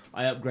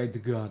 upgrade the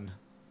gun.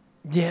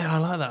 Yeah, I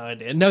like that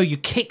idea. No, you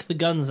kick the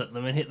guns at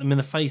them and hit them in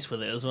the face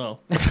with it as well.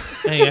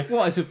 There you go.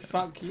 What? I said,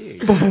 fuck you.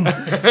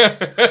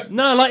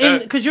 No,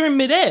 like because you're in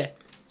midair,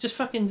 just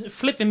fucking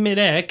flip in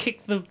midair,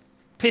 kick the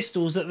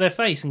pistols at their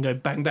face, and go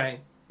bang bang,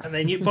 and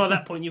then by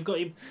that point you've got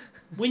your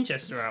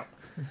Winchester out.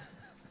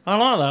 I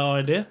like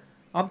that idea.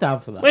 I'm down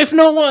for that. Well, if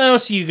not, what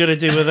else are you gonna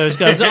do with those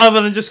guns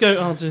other than just go?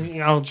 I'll Do you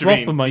drop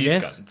mean them, I these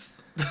guess. guns?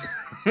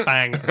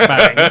 Bang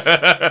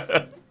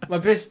bang. My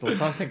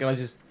pistols. I was thinking I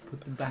just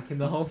put them back in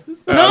the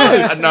holsters.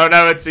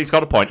 No, he's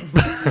got a point.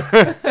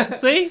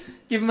 See,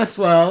 Give them a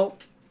swirl.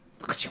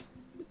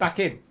 Back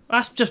in.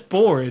 that's just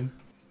boring.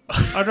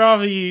 I'd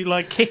rather you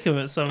like kick them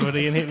at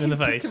somebody and hit them in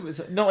the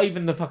face. Not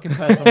even the fucking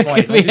person I'm fighting.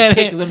 I Could be just any-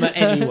 kick them at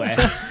anywhere.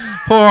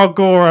 Poor old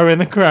Goro in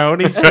the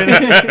crowd. He's been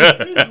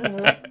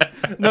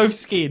no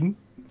skin,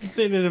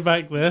 sitting in the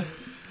back there.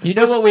 You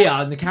know what we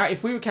are?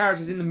 If we were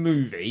characters in the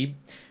movie,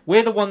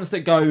 we're the ones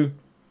that go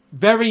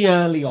very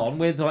early on.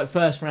 We're the, like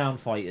first round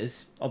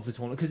fighters of the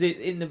tournament because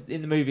in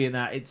the movie and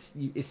that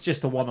it's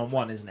just a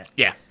 1-on-1, isn't it?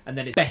 Yeah. And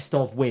then it's best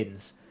of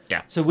wins.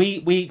 Yeah. So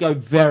we go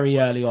very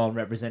early on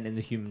representing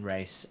the human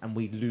race and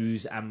we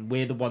lose and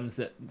we're the ones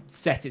that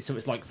set it so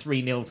it's like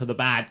 3-0 to the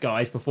bad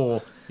guys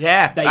before.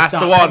 Yeah, They that's the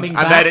start one. coming And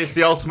back. then it's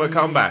the ultimate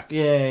comeback.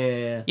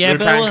 Yeah. Yeah, Liu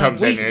but Kang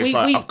comes in We, and it's we,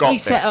 like, we, I've got we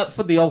this. set up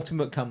for the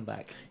ultimate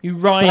comeback you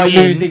by ride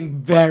in. losing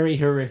very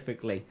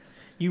horrifically.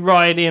 You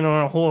ride in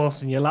on a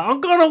horse and you're like, I'm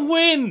gonna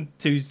win.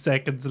 2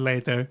 seconds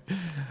later,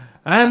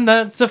 And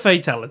that's a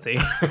fatality.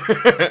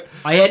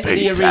 I entered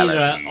the Fatality.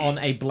 arena on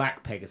a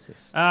black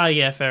Pegasus. Ah,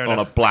 yeah, fair On a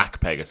enough. black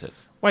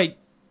Pegasus. Wait,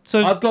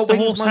 so I've got the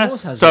wings. horse My has...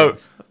 horse has So-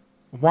 wings.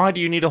 Why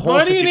do you need a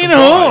horse? Why do if you need can a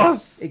fly?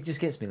 horse? It just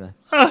gets me there.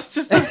 Oh, it's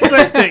just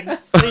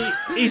aesthetics.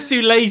 He's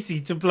too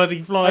lazy to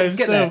bloody fly I just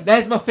get there. himself.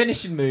 There's my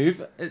finishing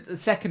move. The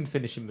second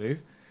finishing move.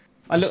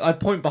 I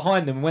point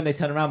behind them, and when they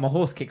turn around, my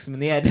horse kicks them in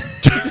the head.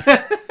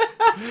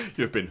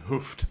 You've been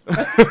hoofed.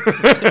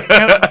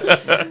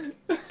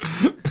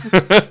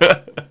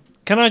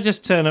 Can I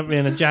just turn up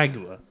in a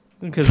Jaguar?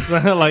 Because,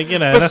 like, you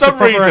know, For that's a some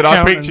proper reason, I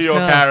accountant's picture your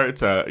car.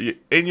 character.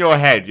 In your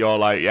head, you're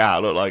like, yeah, I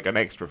look like an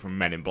extra from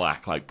Men in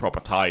Black, like proper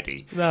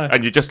tidy. No.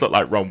 And you just look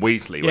like Ron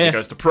Weasley when Yeah. he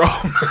goes to prom.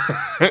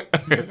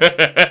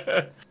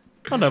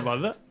 I don't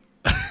mind that.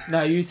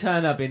 No, you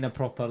turn up in a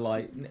proper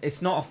like.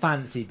 It's not a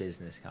fancy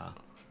business car.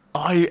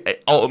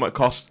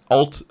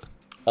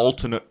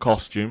 Alternate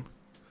costume.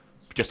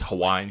 Just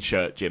Hawaiian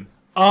shirt, Jim.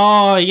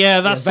 Oh, yeah,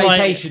 that's Yeah,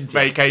 like... vacation. Jim.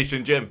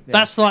 Vacation, Jim.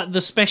 That's like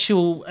the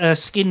special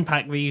skin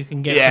pack that you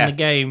can get Yeah. from the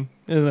game,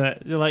 isn't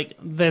it? You're like,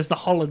 there's the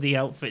holiday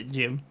outfit,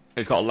 Jim.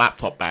 He's got a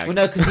laptop bag. Well,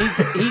 no, because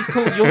he's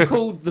called. You're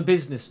called the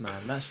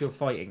businessman. That's your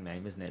fighting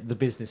name, isn't it? The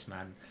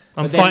businessman.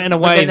 I'm But then- fighting but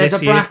away then there's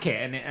this a year.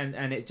 bracket,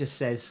 and it just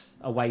says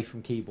away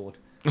from keyboard.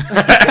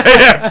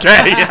 AFK.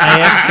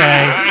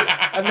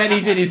 AFK. And then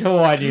he's in his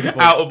Hawaiian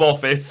uniform. Out of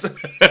office.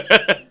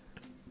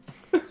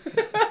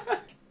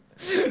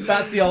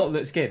 That's the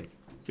ultimate skin.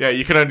 Yeah,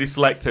 you can only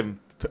select him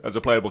as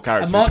a playable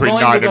character And between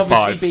mine 9 would and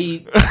obviously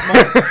 5.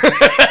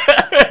 be.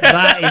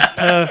 That is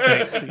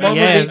perfect.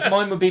 Yes.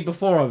 Mine would be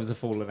before I was a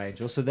fallen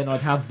angel. So then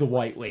I'd have the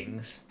white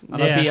wings, and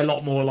Yeah. I'd be a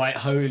lot more like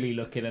holy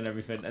looking and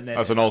everything. And then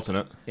As an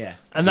alternate. yeah,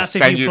 And that's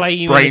if Then you play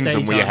you brains in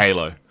them the with your daytime.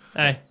 halo.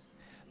 Hey.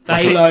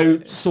 That's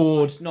halo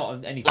sword,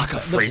 not anything. Like a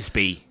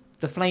frisbee.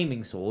 The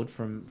flaming sword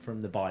from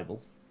the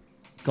Bible,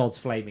 God's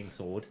flaming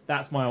sword.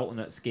 That's my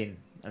alternate skin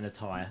and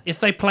attire. If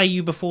they play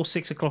you before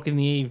 6 o'clock in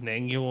the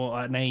evening, you're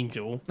an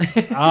angel.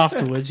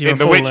 Afterwards, you're In a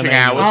the fallen witching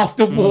angel. hours.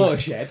 After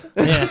Watershed,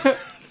 Yeah,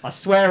 I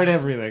swear at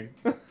everything.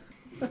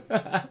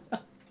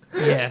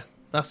 yeah,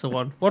 that's the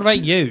one. What about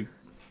you?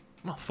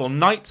 Not full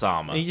knight's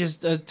armor. You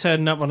just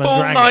turning up on a Full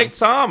dragon.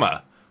 knight's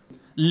armor.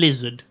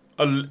 Lizard.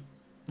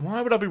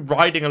 Why would I be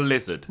riding a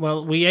lizard?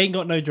 Well, we ain't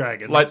got no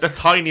dragons. Like the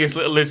tiniest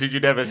little lizard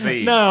you'd ever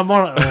see. No, a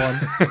monitor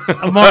one.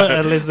 A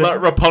monitor lizard.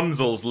 Like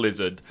Rapunzel's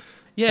lizard.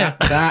 Yeah.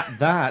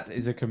 That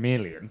is a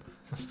chameleon.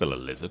 That's still a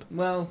lizard.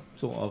 Well,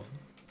 sort of.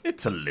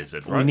 It's a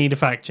lizard, We right? need a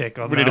fact check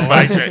on We that need a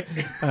one. fact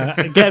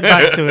check. Get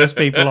back to us,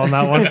 people, on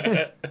that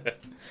one.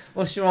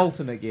 What's your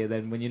alternate gear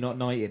then when you're not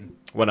knighting?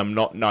 When I'm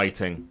not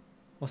knighting.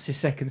 What's your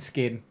second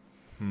skin?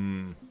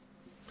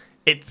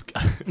 It's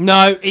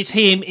No, it's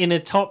him in a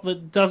top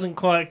that doesn't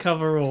quite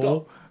cover all.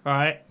 got-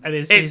 Right? And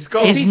it's It's his,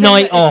 got- his If he's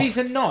night off. If he's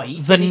a knight,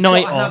 The then he's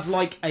night got to have off.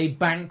 like a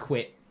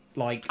banquet,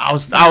 like I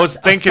was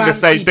thinking the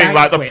same fancy thing,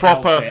 like the banquet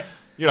proper,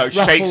 outfit.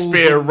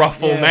 Shakespeare and-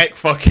 ruffle yeah. neck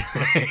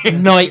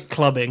fucking Night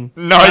clubbing.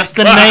 Night That's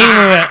the name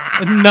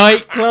of it.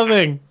 Night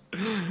clubbing.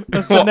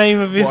 That's the What- name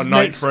of his what a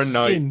night next for a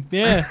night. skin.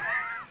 Yeah.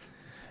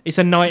 It's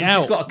a night He's out.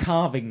 just got a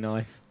carving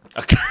knife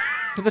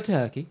for the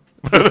turkey.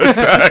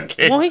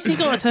 turkey. Why has he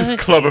got a Just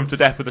turkey? club him to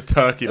death with a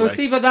turkey It was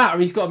leg. either that or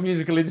he's got a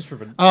musical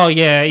instrument. Oh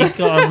yeah, he's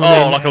got a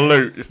Oh, like a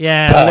lute.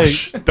 Yeah,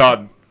 Bosh.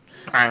 Done.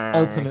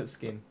 Alternate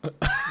skin.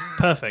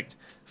 perfect.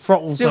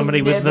 Throttle Still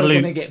somebody with the never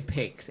loot. gonna get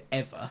picked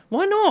ever.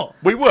 Why not?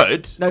 We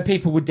would. No,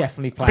 people would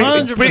definitely play. But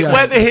it just we're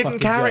for the hidden fucking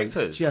characters.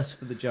 jokes, just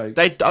for the jokes.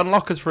 They'd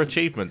unlock us for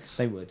achievements.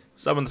 They would.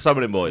 Summon the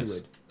summoning They boys.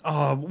 would.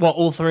 Oh, what?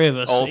 All three of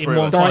us All in three of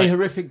one us. Die fight.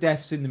 horrific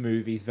deaths in the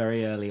movies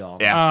very early on.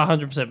 Yeah.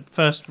 100%.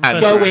 First. And first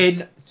Go round.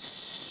 in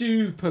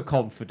super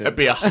confident. It'd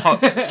be a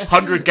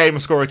 100 gamer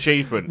score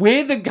achievement.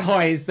 We're the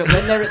guys that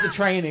when they're at the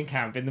training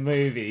camp in the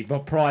movie,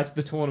 but prior to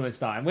the tournament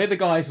starting, we're the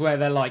guys where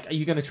they're like, "Are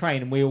you going to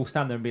train?" And we all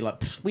stand there and be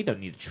like, "We don't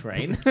need to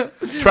train.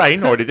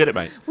 Train already did it,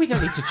 mate. We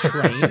don't need to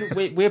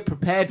train. We're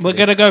prepared. For We're this."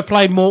 gonna go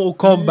play Mortal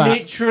Kombat.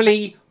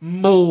 Literally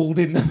mauled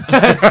in the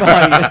first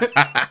fight.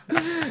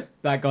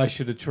 That guy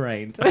should have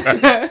trained.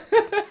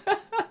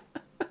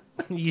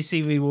 You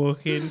see me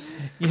walking.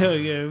 Yo,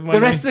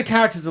 The rest of the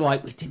characters are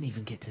like, we didn't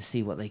even get to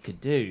see what they could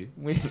do.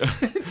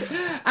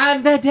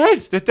 And they're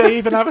dead. Did they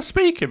even have a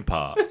speaking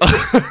part?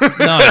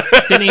 No,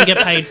 didn't even get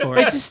paid for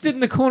They it. just stood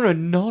in the corner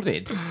and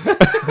nodded.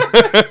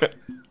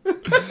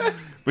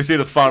 We see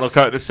the final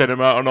cut of the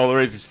cinema, and all there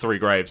is 3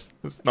 graves.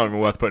 It's not even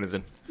worth putting us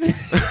in.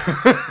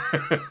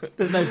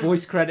 There's no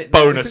voice credit.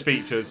 Bonus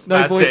features. No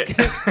That's voice. it.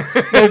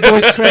 No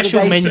voice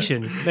Special accreditation.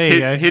 mention. There you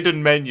go.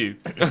 Hidden menu.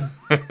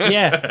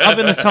 Yeah, up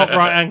in the top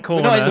right hand We're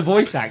corner. not in the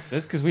voice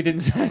actors because we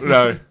didn't say.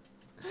 No.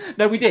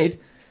 No, we did.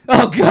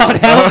 Oh God,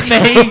 help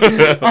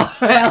me! Oh,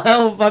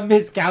 help! I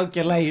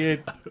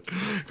miscalculated.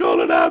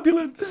 Call an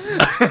ambulance.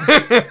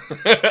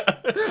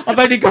 I've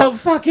only got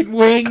fucking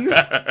wings.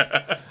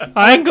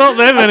 I ain't got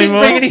them I didn't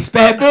anymore. bring any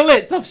spare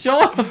bullets. I've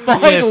shot a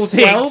final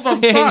Yeah, 12.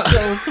 I'm yeah,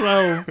 fucked.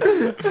 shot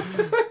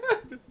 12.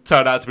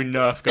 Turned out to be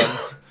Nerf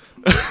guns.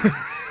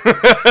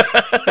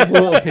 The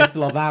water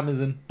pistol of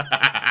Amazon.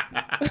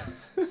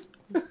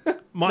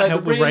 Might No,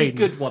 help the with really raiding.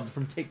 good one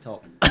from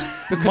TikTok.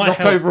 could might knock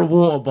help. over a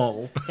water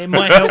bottle. It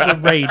might help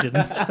with Raiden.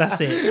 That's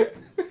it.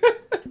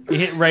 You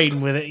hit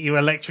Raiden with it, you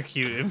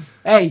electrocute him.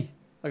 Hey,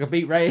 I could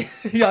beat Ray.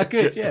 Yeah, I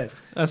could. Yeah.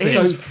 That's He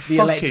So it. is the fucking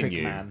Electric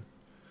you. Man.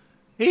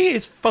 He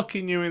is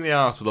fucking you in the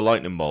ass with a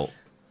lightning bolt.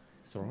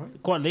 It's all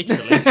right. Quite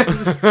literally.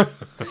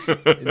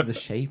 In the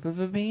shape of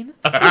a penis.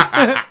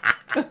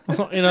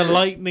 In a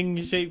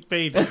lightning-shaped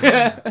penis.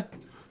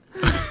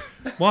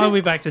 Why are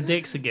we back to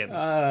dicks again?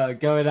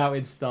 Going out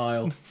in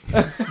style.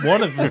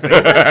 One of us.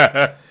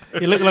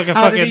 You look like a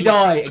How did he fucking.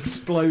 die?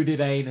 Exploded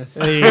anus.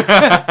 Hey,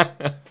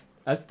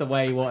 That's the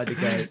way he wanted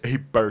to go. He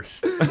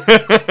burst.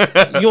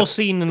 you're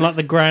seen in like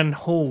the grand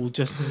hall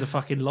just as a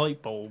fucking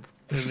light bulb.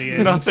 In the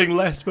end. Nothing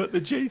less but the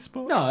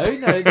G-spot. No,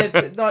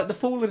 like the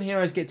fallen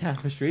heroes get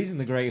tapestries in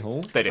the Great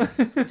Hall. They do.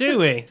 Do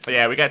we?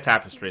 Yeah, we get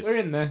tapestries. We're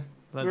in there.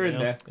 Bloody We're in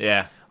hell. there.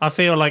 Yeah. I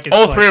feel like it's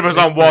All like three of us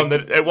this on one.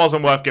 big. That it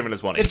wasn't worth giving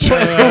us one each. They've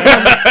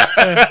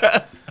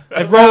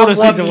rolled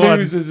us into one.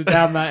 losers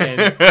down that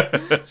end.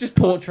 It's just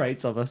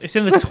portraits of us. It's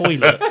in the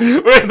toilet.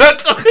 We're in that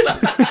toilet.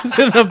 It's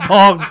in the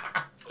bog.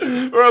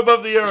 We're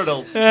above the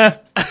urinals. Yeah,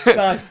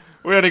 Nice.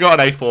 We only got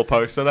an A4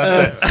 post, so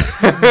that's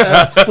it.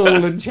 That's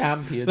fallen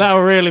champion.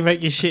 that'll really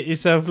make you shit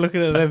yourself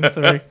looking at them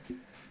three.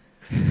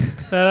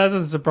 That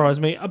doesn't surprise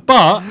me.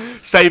 But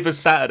Savers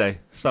Saturday.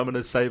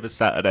 Summoners Savers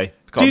Saturday.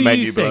 It's got Do a you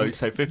menu below. think- You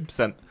say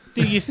 50%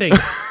 do you think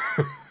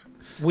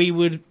we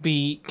would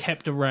be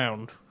kept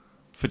around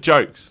for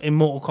jokes. in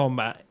Mortal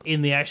Kombat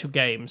in the actual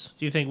games?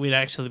 Do you think we'd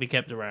actually be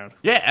kept around?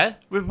 Yeah,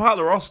 we're part of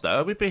the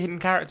roster. We'd be hidden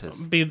characters.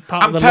 Be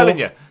part I'm of the telling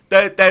lore?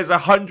 you, there's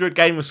 100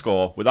 gamer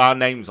score with our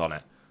names on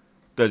it.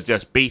 There's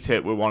just beat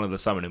it with one of the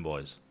summoning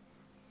boys.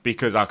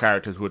 Because our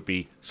characters would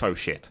be so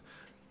shit.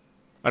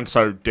 And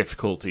so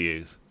difficult to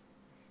use.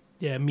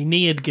 Yeah, me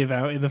knee'd give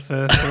out in the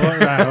first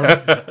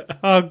round.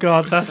 Oh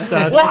god, that's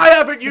done. Why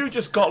haven't you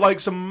just got like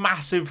some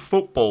massive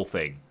football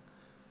thing?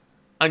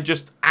 And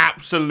just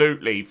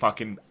absolutely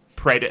fucking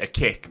predator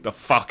kick the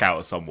fuck out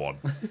of someone?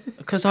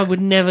 Because I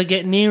would never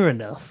get near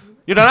enough.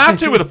 You don't have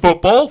to with a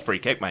football. Free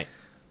kick, mate.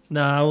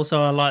 No,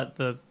 also I like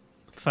the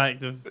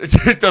fact of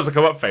It doesn't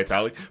come up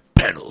fatality.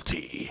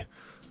 Penalty.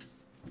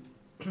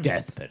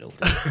 Death penalty.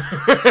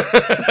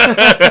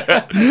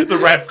 The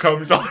ref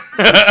comes on.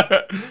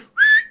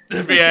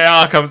 The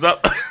VAR comes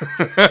up.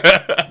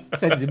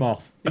 Sends him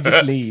off. He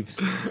just leaves.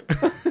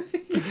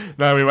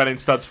 No, we went in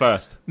studs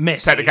first.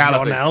 Messi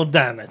Technicality.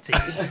 Ronaldanity.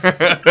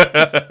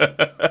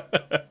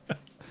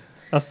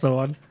 That's the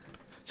one.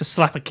 Just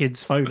slap a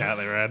kid's phone out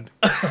of their hand.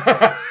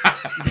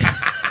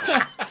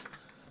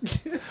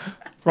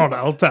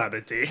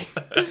 Ronaldanity.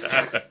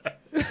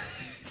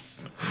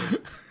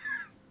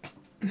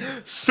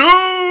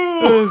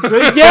 Sue!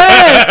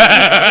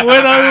 Yeah!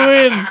 When I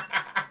win!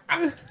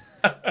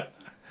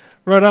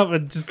 Run up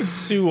and just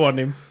sue on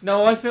him.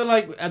 No, I feel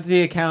like as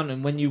the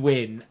accountant, when you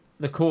win,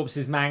 the corpse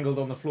is mangled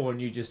on the floor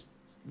and you just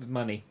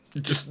money.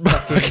 Just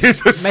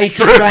it's a Make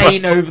stripper. it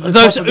rain over the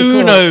Those top of the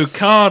Uno corpse.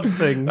 card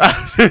things.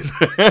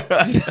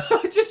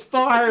 Just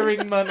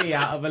firing money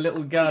out of a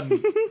little gun.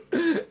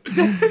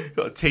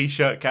 Got a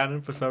t-shirt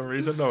cannon for some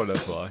reason. No one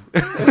knows why.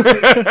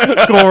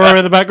 Goro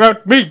in the background.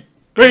 Me!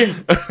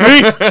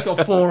 It's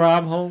got 4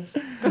 armholes.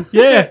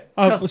 Yeah,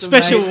 a Custom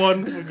special made.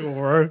 one for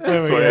Goro.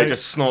 There we So go. he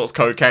just snorts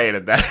cocaine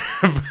and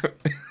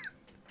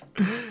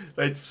then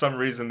for some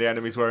reason the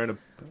enemy's wearing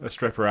a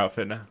stripper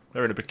outfit now.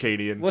 They're in a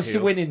bikini and What's the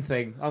heels. winning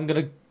thing? I'm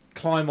going to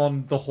climb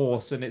on the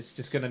horse and it's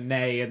just going to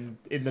neigh and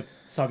in the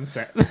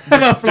sunset. And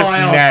I Just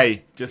fly off.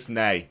 nay. Just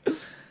nay.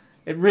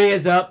 It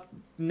rears up,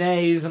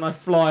 neighs, and I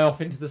fly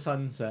off into the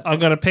sunset. I'm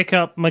gonna pick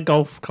up my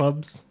golf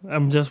clubs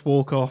and just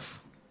walk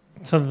off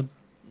to the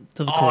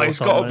Oh, course. it's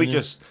got to on be there.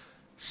 just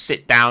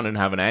sit down and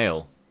have an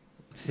ale.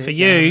 Sit for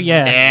you. down.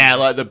 Yeah, Yeah,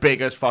 like the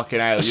biggest fucking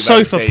ale a you've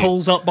sofa ever seen.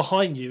 pulls up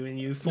behind you and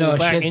you fall No, a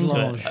back chaise into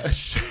lounge. it.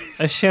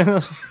 A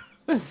chaise.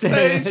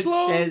 Stage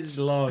lounge. Chaise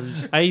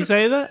lounge. How you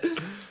say that?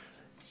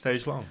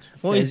 Stage lounge.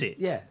 What is it?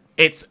 Yeah.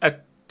 It's a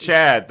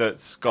chair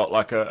that's got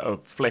like a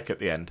flick at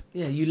the end.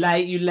 Yeah, you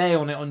lay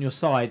on it on your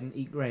side and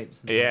eat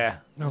grapes. And Yeah.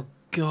 Oh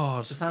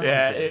God! It's a fancy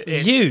Yeah. thing.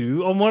 It's,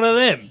 You on one of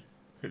them?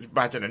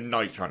 imagine a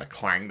knight trying to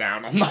clang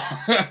down on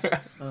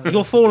that.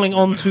 You're falling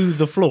onto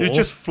the floor. You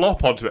just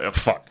flop onto it. Oh,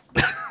 fuck.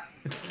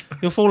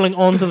 You're falling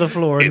onto the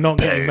floor and not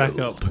getting back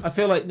up. I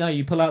feel like, no,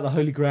 you pull out the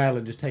Holy Grail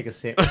and just take a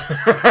sip.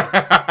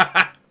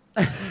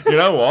 You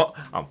know what?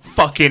 I'm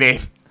fucking in.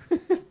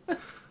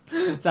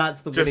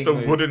 That's the Just winning a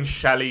move. wooden You,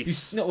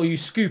 chalice. or you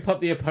scoop up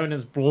the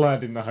opponent's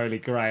blood in the Holy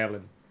Grail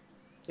and...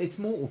 It's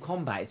Mortal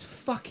Kombat. It's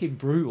fucking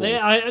brutal.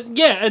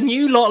 Yeah, and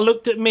you lot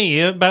looked at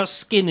me about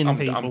skinning I'm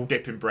people.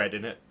 dipping bread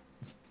in it.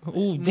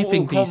 Ooh,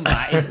 dipping Mortal pieces.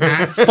 Kombat is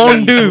actually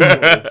Fondue.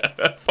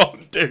 brutal.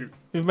 Fondue.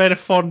 We've made a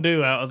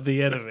fondue out of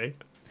the enemy.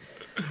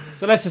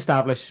 So let's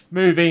establish.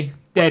 Movie,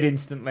 dead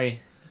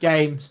instantly.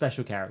 Game,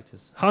 special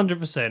characters.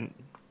 100%.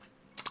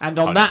 And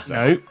on that 100%.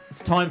 note,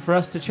 it's time for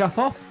us to chuff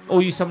off.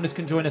 All you summoners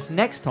can join us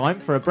next time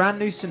for a brand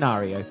new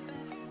scenario.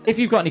 If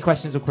you've got any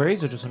questions or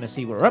queries or just want to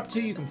see what we're up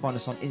to, you can find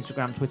us on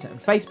Instagram, Twitter and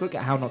Facebook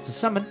at How Not To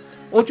Summon,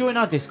 or join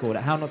our Discord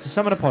at How Not To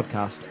Summon a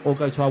Podcast, or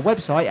go to our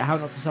website at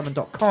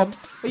hownotosummon.com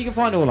where you can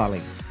find all our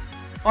links.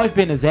 I've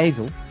been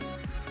Azazel.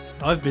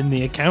 I've been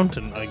the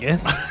accountant, I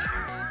guess.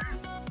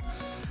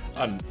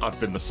 And I've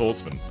been the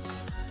swordsman.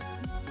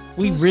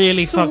 We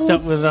really fucked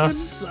up with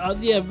us.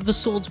 The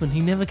swordsman.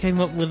 He never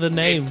came up with a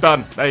name. It's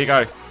done. There you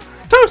go.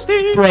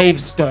 Toasty!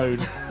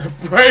 Bravestone.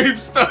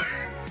 Bravestone!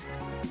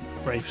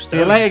 Bravestone. See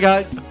you later,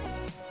 guys.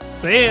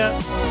 See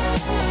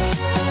ya.